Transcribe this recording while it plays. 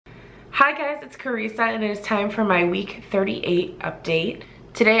Hi guys, it's Carissa and it is time for my week 38 update.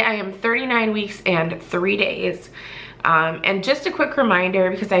 Today I am 39 weeks and 3 days. And just a quick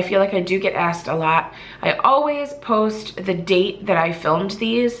reminder, because I feel like I do get asked a lot, I always post the date that I filmed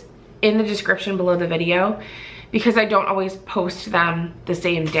these in the description below the video, because I don't always post them the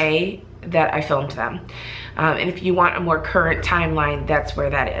same day that I filmed them. And if you want a more current timeline, that's where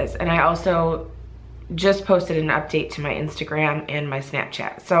that is. And I also just posted an update to my Instagram and my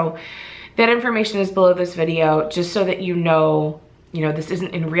Snapchat. So that information is below this video, just so that you know, this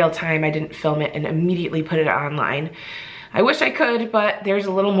isn't in real time. I didn't film it and immediately put it online. I wish I could, but there's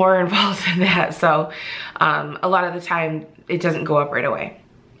a little more involved in that. So a lot of the time it doesn't go up right away.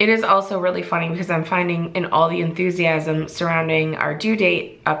 It is also really funny because I'm finding in all the enthusiasm surrounding our due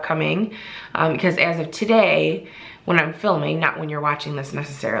date upcoming, because as of today, when I'm filming, not when you're watching this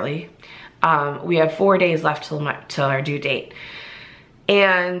necessarily, we have 4 days left till our due date.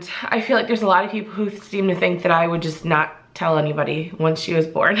 And I feel like there's a lot of people who seem to think that I would just not tell anybody once she was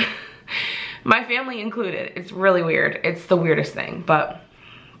born. My family included. It's really weird. It's the weirdest thing, but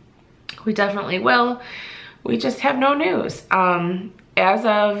we definitely will. We just have no news. As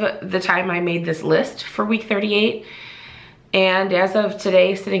of the time I made this list for week 38, and as of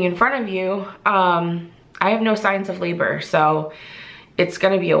today sitting in front of you, I have no signs of labor, so it's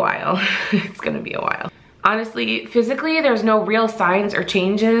gonna be a while. It's gonna be a while. Honestly, physically, there's no real signs or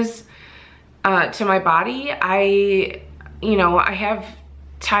changes to my body. I have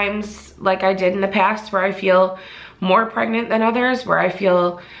times like I did in the past where I feel more pregnant than others, where I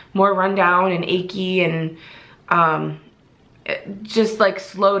feel more run down and achy and just like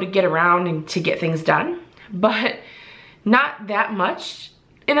slow to get around and to get things done, but not that much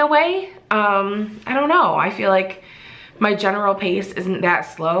in a way. I don't know. I feel like my general pace isn't that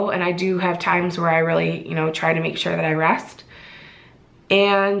slow, and I do have times where I really, try to make sure that I rest.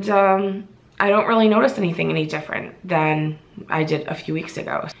 And I don't really notice anything any different than I did a few weeks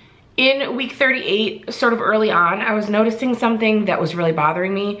ago. In week 38, sort of early on, I was noticing something that was really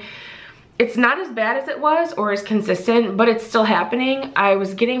bothering me. It's not as bad as it was or as consistent, but it's still happening. I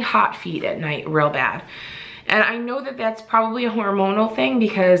was getting hot feet at night real bad. And I know that that's probably a hormonal thing,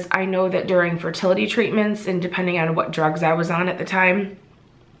 because I know that during fertility treatments, and depending on what drugs I was on at the time,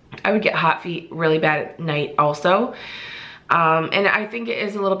 I would get hot feet really bad at night also. And I think it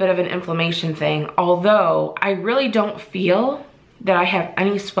is a little bit of an inflammation thing, although I really don't feel that I have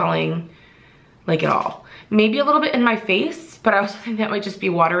any swelling like at all. Maybe a little bit in my face, but I also think that might just be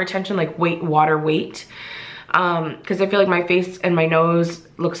water retention, like water weight. Because I feel like my face and my nose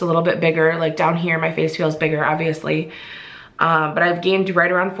looks a little bit bigger. Like down here, my face feels bigger, obviously. But I've gained right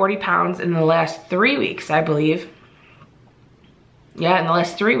around 40 pounds in the last 3 weeks, I believe. Yeah, in the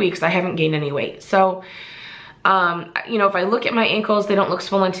last 3 weeks, I haven't gained any weight. So, if I look at my ankles, they don't look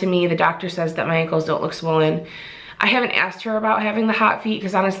swollen to me. The doctor says that my ankles don't look swollen. I haven't asked her about having the hot feet,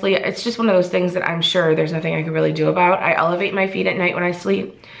 because honestly, it's just one of those things that I'm sure there's nothing I can really do about. I elevate my feet at night when I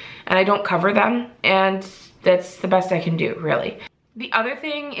sleep, and I don't cover them, and that's the best I can do, really. The other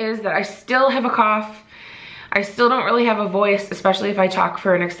thing is that I still have a cough. I still don't really have a voice, especially if I talk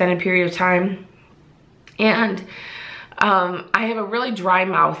for an extended period of time. And I have a really dry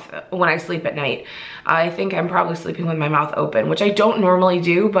mouth when I sleep at night. I think I'm probably sleeping with my mouth open, which I don't normally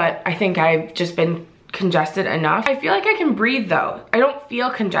do, but I think I've just been congested enough. I feel like I can breathe though. I don't feel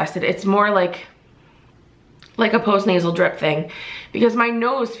congested. It's more like a post-nasal drip thing, because my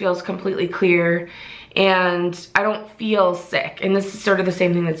nose feels completely clear and I don't feel sick. And this is sort of the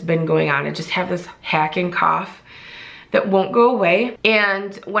same thing that's been going on. I just have this hacking cough that won't go away.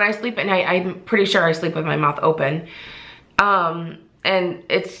 And when I sleep at night, I'm pretty sure I sleep with my mouth open. And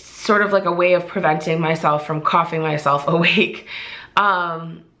it's sort of like a way of preventing myself from coughing myself awake.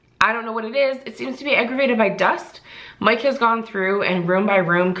 I don't know what it is. It seems to be aggravated by dust. Mike has gone through and room by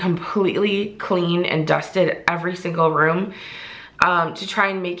room completely cleaned and dusted every single room to try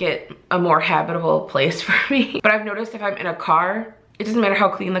and make it a more habitable place for me. But I've noticed if I'm in a car, it doesn't matter how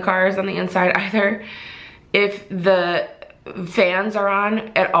clean the car is on the inside either. If the fans are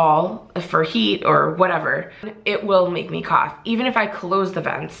on at all for heat or whatever, it will make me cough, even if I close the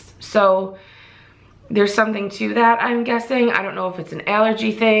vents. So there's something to that, I'm guessing. I don't know if it's an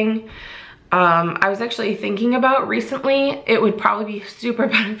allergy thing. I was actually thinking about recently, it would probably be super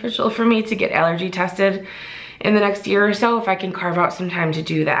beneficial for me to get allergy tested in the next year or so, if I can carve out some time to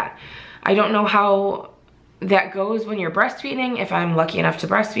do that. I don't know how that goes when you're breastfeeding, if I'm lucky enough to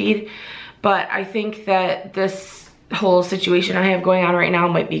breastfeed, but I think that this whole situation I have going on right now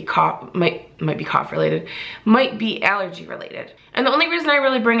might be cough related, might be allergy related. And the only reason I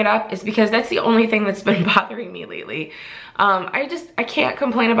really bring it up is because that's the only thing that's been bothering me lately. I can't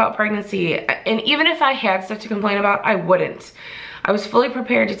complain about pregnancy, and even if I had stuff to complain about, I wouldn't. I was fully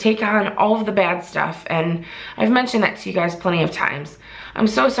prepared to take on all of the bad stuff, and I've mentioned that to you guys plenty of times. I'm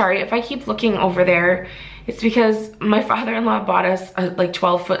so sorry if I keep looking over there. It's because my father-in-law bought us a like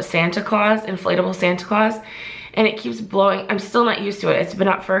 12-foot Santa Claus, inflatable Santa Claus, and it keeps blowing. I'm still not used to it. It's been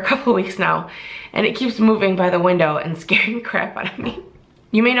up for a couple weeks now, and it keeps moving by the window and scaring the crap out of me.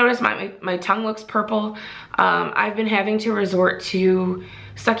 You may notice my tongue looks purple. I've been having to resort to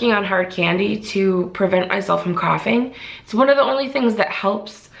sucking on hard candy to prevent myself from coughing. It's one of the only things that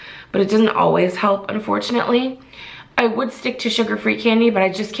helps, but it doesn't always help, unfortunately. I would stick to sugar-free candy, but I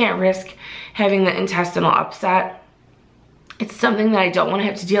just can't risk having the intestinal upset. It's something that I don't want to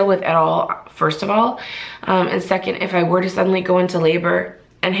have to deal with at all, first of all. And second, if I were to suddenly go into labor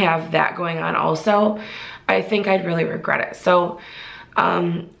and have that going on also, I think I'd really regret it. So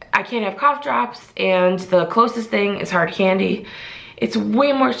I can't have cough drops, and the closest thing is hard candy. It's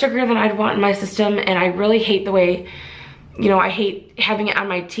way more sugar than I'd want in my system, and I really hate the way, you know, I hate having it on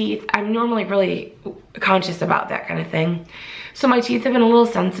my teeth. I'm normally really conscious about that kind of thing. So my teeth have been a little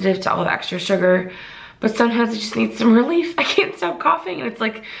sensitive to all the extra sugar, but sometimes I just need some relief. I can't stop coughing, and it's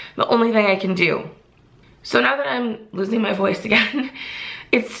like the only thing I can do. So now that I'm losing my voice again,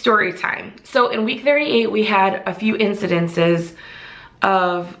 it's story time. So in week 38, we had a few incidences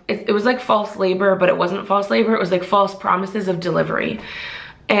of, it was like false labor, but it wasn't false labor. It was like false promises of delivery.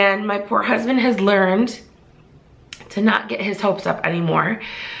 And my poor husband has learned to not get his hopes up anymore.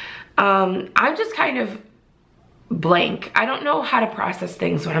 I'm just kind of blank. I don't know how to process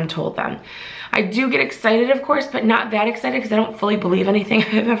things when I'm told them. I do get excited, of course, but not that excited because I don't fully believe anything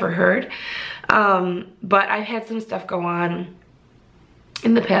I've ever heard. But I've had some stuff go on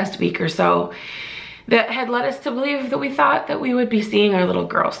in the past week or so that had led us to believe that we thought that we would be seeing our little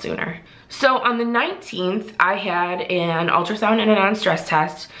girl sooner. So on the 19th, I had an ultrasound and a non-stress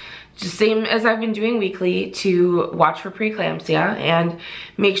test, just same as I've been doing weekly, to watch for preeclampsia and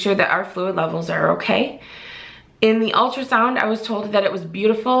make sure that our fluid levels are okay. In the ultrasound, I was told that it was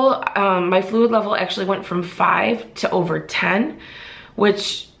beautiful. My fluid level actually went from 5 to over 10,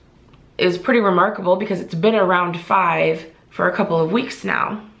 which is pretty remarkable because it's been around 5 for a couple of weeks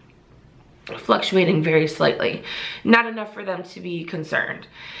now, fluctuating very slightly. Not enough for them to be concerned.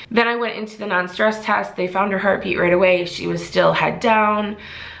 Then I went into the non-stress test. They found her heartbeat right away. She was still head down.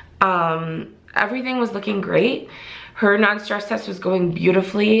 Everything was looking great. Her non-stress test was going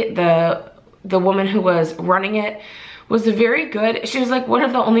beautifully. The woman who was running it was very good. She was like one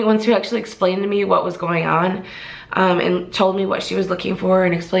of the only ones who actually explained to me what was going on, and told me what she was looking for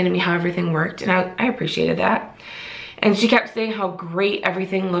and explained to me how everything worked, and I appreciated that. And she kept saying how great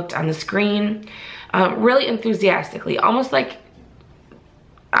everything looked on the screen, really enthusiastically, almost like,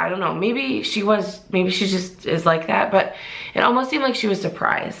 I don't know, maybe she just is like that, but it almost seemed like she was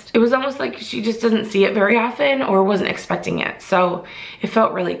surprised. It was almost like she just doesn't see it very often or wasn't expecting it, so it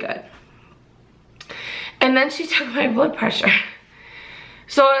felt really good. And then she took my blood pressure.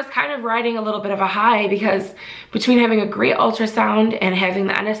 So I was kind of riding a little bit of a high because between having a great ultrasound and having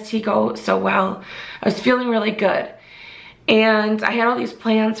the NST go so well, I was feeling really good. And I had all these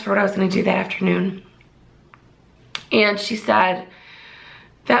plans for what I was gonna do that afternoon. And she said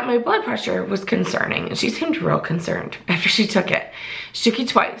that my blood pressure was concerning, and she seemed real concerned after she took it. She took it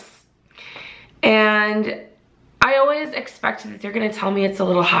twice. And I always expect that they're gonna tell me it's a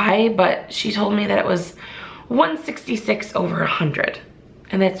little high, but she told me that it was 166 over 100,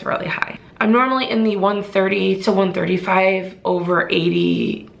 and that's really high. I'm normally in the 130 to 135 over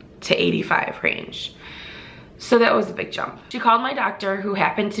 80 to 85 range. So that was a big jump. She called my doctor, who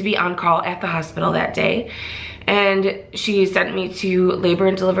happened to be on call at the hospital that day, and she sent me to labor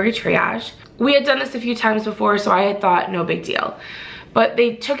and delivery triage. We had done this a few times before, so I had thought no big deal. But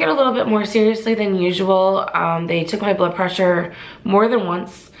they took it a little bit more seriously than usual. They took my blood pressure more than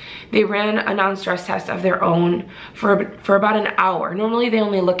once. They ran a non-stress test of their own for about an hour. Normally they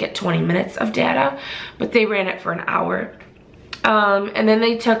only look at 20 minutes of data, but they ran it for an hour. And then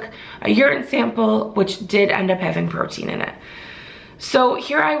they took a urine sample, which did end up having protein in it. So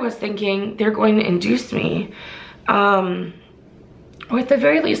here I was thinking they're going to induce me, or at the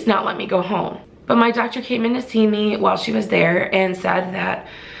very least not let me go home. But my doctor came in to see me while she was there and said that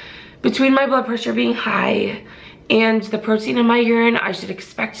between my blood pressure being high and the protein in my urine, I should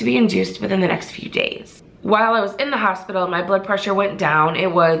expect to be induced within the next few days. While I was in the hospital, my blood pressure went down.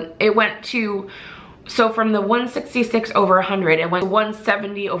 It went to So from the 166 over 100, it went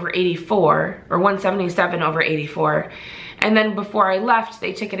 170 over 84, or 177 over 84. And then before I left,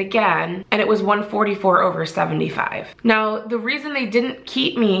 they took it again, and it was 144 over 75. Now, the reason they didn't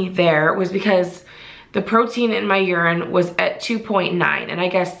keep me there was because the protein in my urine was at 2.9, and I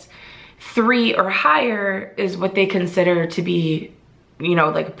guess 3 or higher is what they consider to be, you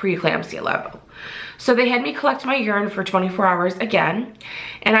know, like a preeclampsia level. So they had me collect my urine for 24 hours again,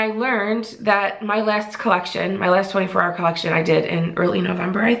 and I learned that my last collection, my last 24-hour collection I did in early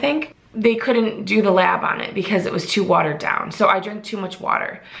November, I think, they couldn't do the lab on it because it was too watered down. So I drank too much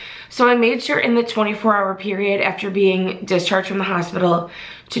water. So I made sure in the 24-hour period after being discharged from the hospital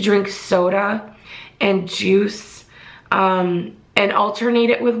to drink soda and juice and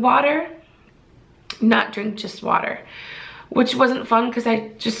alternate it with water, not drink just water, which wasn't fun because I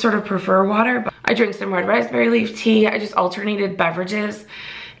just sort of prefer water. But I drank some red raspberry leaf tea. I just alternated beverages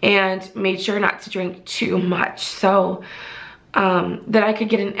and made sure not to drink too much so that I could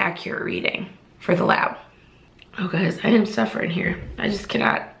get an accurate reading for the lab. Oh guys, I am suffering here. I just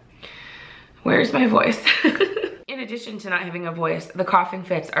cannot. Where's my voice? In addition to not having a voice, the coughing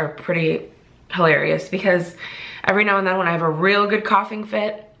fits are pretty hilarious because every now and then when I have a real good coughing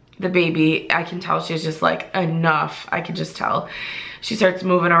fit, the baby, I can tell she's just like, enough. I can just tell. She starts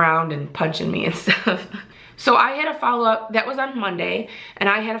moving around and punching me and stuff. So I had a follow-up, that was on Monday, and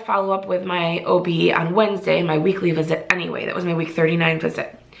I had a follow-up with my OB on Wednesday, my weekly visit anyway. That was my week 39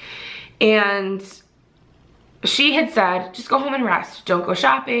 visit. And she had said, just go home and rest. Don't go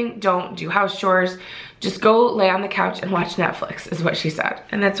shopping, don't do house chores. Just go lay on the couch and watch Netflix, is what she said.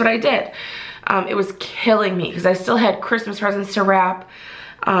 And that's what I did. It was killing me because I still had Christmas presents to wrap.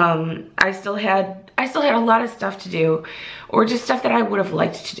 I still had a lot of stuff to do, or just stuff that I would have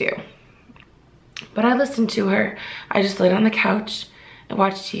liked to do. But I listened to her. I just laid on the couch and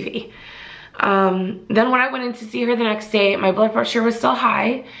watched TV. Then when I went in to see her the next day, my blood pressure was still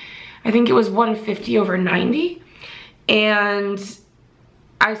high. I think it was 150 over 90. And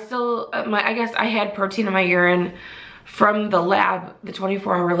I still, I guess I had protein in my urine from the lab, the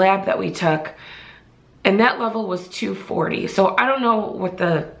 24-hour lab that we took. And that level was 240. So I don't know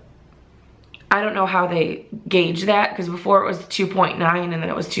how they gauge that, because before it was 2.9 and then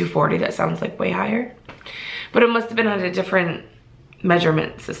it was 240. That sounds like way higher. But it must have been on a different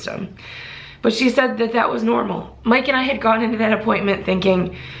measurement system. But she said that that was normal. Mike and I had gone into that appointment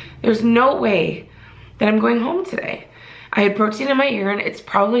thinking, there's no way that I'm going home today. I had protein in my urine. It's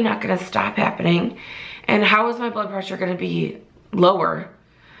probably not going to stop happening. And how is my blood pressure going to be lower?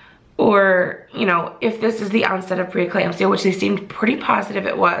 Or, you know, if this is the onset of preeclampsia, which they seemed pretty positive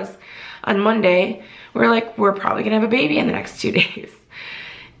it was, on Monday, we're like, we're probably gonna have a baby in the next 2 days.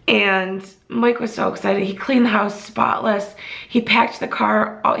 And Mike was so excited. He cleaned the house spotless. He packed the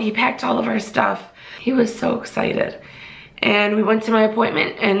car, he packed all of our stuff. He was so excited. And we went to my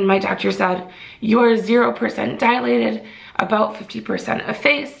appointment and my doctor said, you are 0% dilated, about 50%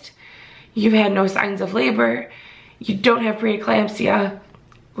 effaced. You've had no signs of labor. You don't have preeclampsia.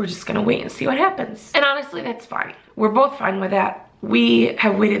 We're just gonna wait and see what happens. And honestly, that's fine. We're both fine with that. We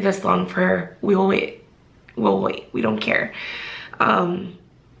have waited this long for her. We will wait. We'll wait. We don't care. I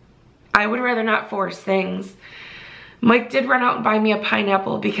would rather not force things. Mike did run out and buy me a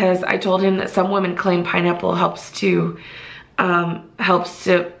pineapple because I told him that some women claim pineapple helps to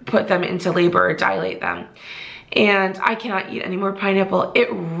put them into labor or dilate them. And I cannot eat any more pineapple. It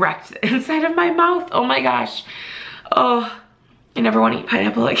wrecked the inside of my mouth. Oh my gosh. Oh, I never want to eat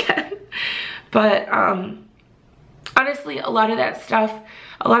pineapple again. But honestly, a lot of that stuff,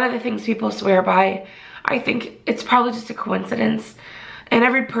 a lot of the things people swear by, I think it's probably just a coincidence. And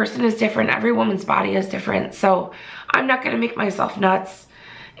every person is different. Every woman's body is different. So I'm not going to make myself nuts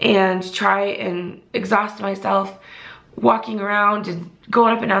and try and exhaust myself walking around and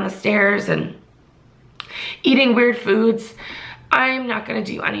going up and down the stairs and eating weird foods. I'm not going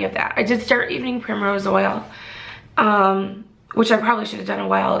to do any of that. I did start eating primrose oil, which I probably should have done a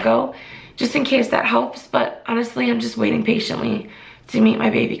while ago, just in case that helps. But honestly, I'm just waiting patiently to meet my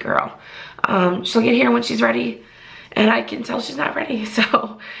baby girl. She'll get here when she's ready, and I can tell she's not ready.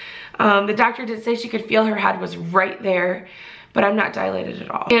 So the doctor did say she could feel her head was right there, but I'm not dilated at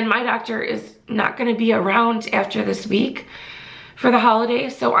all. And my doctor is not going to be around after this week for the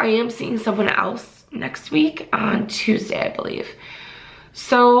holidays, so I am seeing someone else next week on Tuesday, I believe.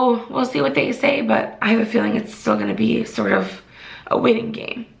 So we'll see what they say, but I have a feeling it's still going to be sort of a waiting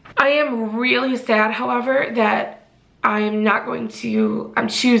game. I am really sad, however, that I'm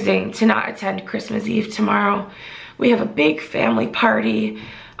choosing to not attend Christmas Eve tomorrow. We have a big family party.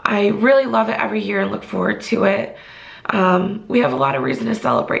 I really love it every year and look forward to it. We have a lot of reason to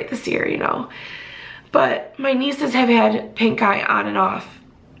celebrate this year, you know. But my nieces have had pink eye on and off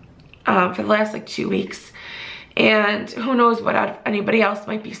for the last like 2 weeks. And who knows what anybody else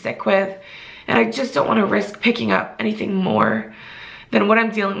might be sick with. And I just don't want to risk picking up anything more than what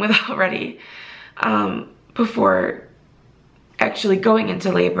I'm dealing with already before actually going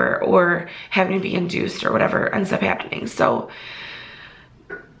into labor or having to be induced or whatever ends up happening. So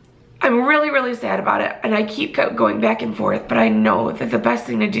I'm really, really sad about it. And I keep going back and forth, but I know that the best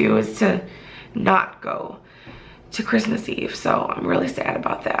thing to do is to not go to Christmas Eve. So I'm really sad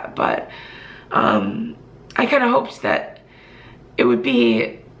about that. But I kind of hoped that it would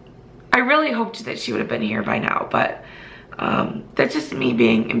be, I really hoped that she would have been here by now, but that's just me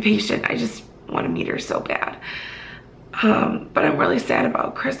being impatient. I just want to meet her so bad. But I'm really sad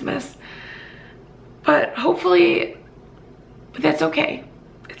about Christmas. But hopefully, that's okay.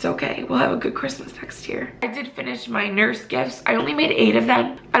 It's okay. We'll have a good Christmas next year. I did finish my nurse gifts. I only made 8 of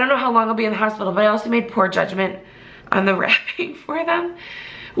them. I don't know how long I'll be in the hospital, but I also made poor judgment on the wrapping for them.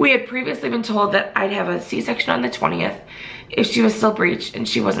 We had previously been told that I'd have a C-section on the 20th if she was still breech, and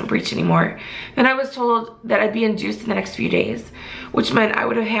she wasn't breech anymore. Then I was told that I'd be induced in the next few days, which meant I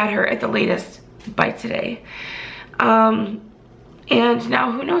would have had her at the latest by today. And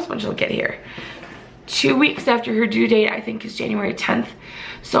now who knows when she'll get here. 2 weeks after her due date, I think, is January 10th.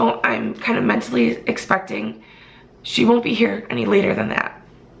 So I'm kind of mentally expecting she won't be here any later than that.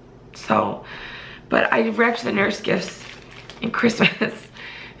 So, but I wrapped the nurse gifts in Christmas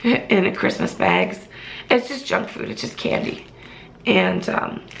in Christmas bags. It's just junk food. It's just candy, and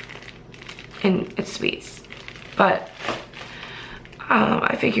it's sweets. But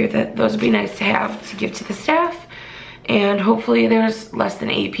I figured that those would be nice to have to give to the staff, and hopefully there's less than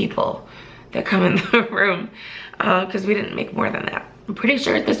 8 people that come in the room, because we didn't make more than that. I'm pretty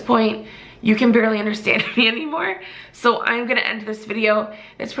sure at this point you can barely understand me anymore, so I'm gonna end this video.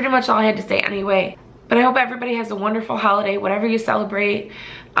 That's pretty much all I had to say anyway. But I hope everybody has a wonderful holiday, whatever you celebrate.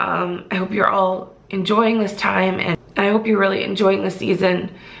 I hope you're all enjoying this time, and I hope you're really enjoying the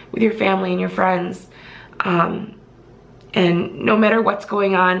season with your family and your friends. And no matter what's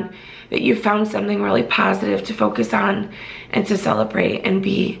going on, that you've found something really positive to focus on and to celebrate and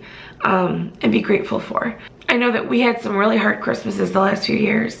be grateful for. I know that we had some really hard Christmases the last few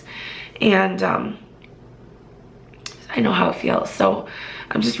years, and I know how it feels. So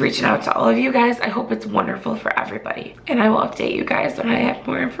I'm just reaching out to all of you guys. I hope it's wonderful for everybody, and I will update you guys when I have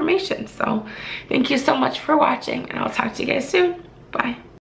more information. So thank you so much for watching, and I'll talk to you guys soon. Bye.